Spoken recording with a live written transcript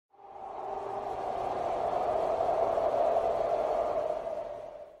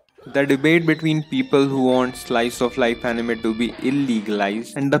The debate between people who want slice of life anime to be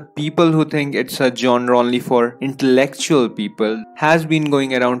illegalized and the people who think it's a genre only for intellectual people has been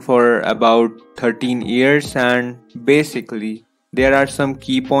going around for about 13 years, and basically there are some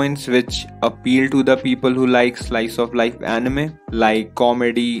key points which appeal to the people who like slice of life anime, like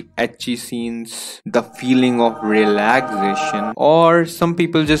comedy, ecchi scenes, the feeling of relaxation, or some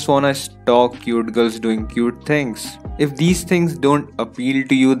people just wanna stalk cute girls doing cute things. If these things don't appeal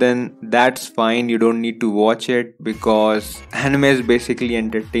to you, then that's fine, you don't need to watch it, because anime is basically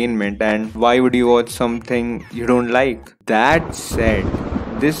entertainment, and why would you watch something you don't like? That said,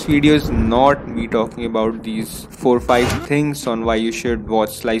 this video is not me talking about these 4-5 things on why you should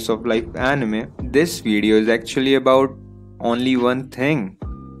watch slice of life anime. This video is actually about only one thing.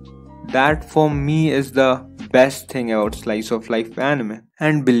 That for me is the best thing about slice of life anime.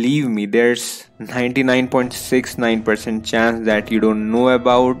 And believe me, there's 99.69% chance that you don't know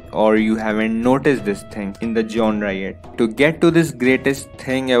about or you haven't noticed this thing in the genre yet. To get to this greatest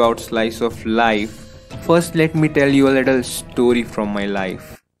thing about slice of life, first, let me tell you a little story from my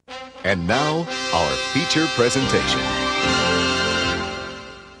life. And now, our feature presentation.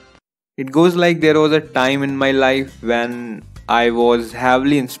 It goes like there was a time in my life when I was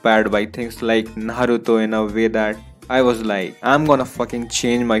heavily inspired by things like Naruto in a way that I was like, I'm gonna fucking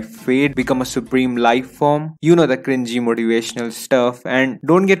change my fate, become a supreme life form. You know, the cringy motivational stuff. And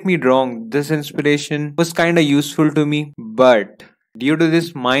don't get me wrong, this inspiration was kinda useful to me. But due to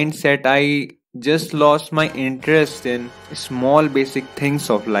this mindset, I just lost my interest in small basic things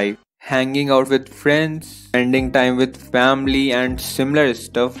of life. Hanging out with friends, spending time with family and similar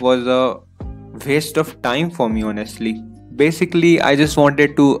stuff was a waste of time for me, honestly. Basically, I just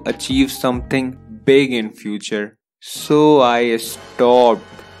wanted to achieve something big in future. So I stopped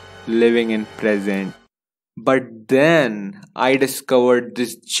living in present. But then I discovered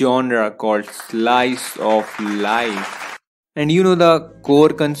this genre called slice of life. And you know, the core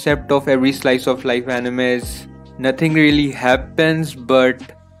concept of every slice of life anime is nothing really happens,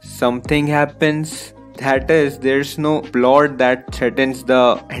 but something happens. That is, there's no plot that threatens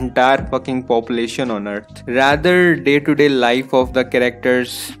the entire fucking population on Earth. Rather, day-to-day life of the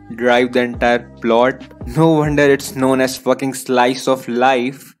characters drive the entire plot. No wonder it's known as fucking slice of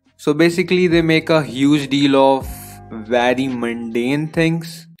life. So basically, they make a huge deal of very mundane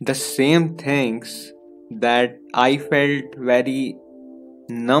things. The same things that I felt very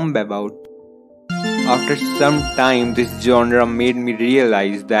numb about. After some time, this genre made me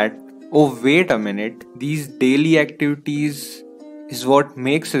realize that, oh wait a minute, these daily activities is what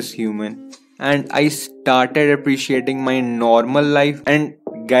makes us human. And I started appreciating my normal life, and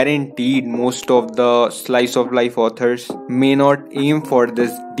guaranteed most of the slice of life authors may not aim for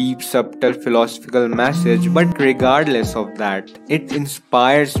this deep subtle philosophical message, but regardless of that, it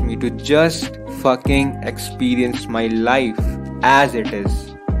inspires me to just fucking experience my life as it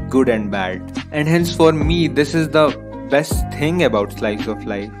is, good and bad. And hence for me, this is the best thing about slice of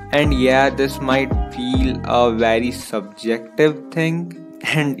life. And yeah, this might feel a very subjective thing,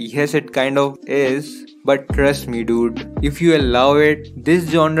 and yes, it kind of is, but trust me dude, if you allow it, this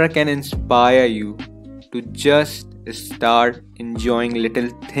genre can inspire you to just start enjoying little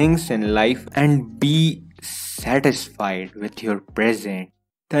things in life and be satisfied with your present.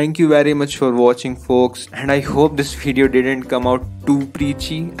 Thank you very much for watching, folks, and I hope this video didn't come out too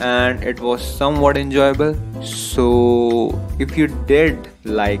preachy and it was somewhat enjoyable. So if you did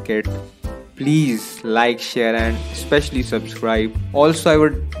like it, please like, share and especially subscribe. Also, I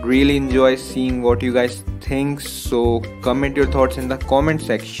would really enjoy seeing what you guys think, so comment your thoughts in the comment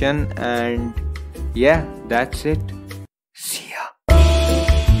section. And yeah, that's it.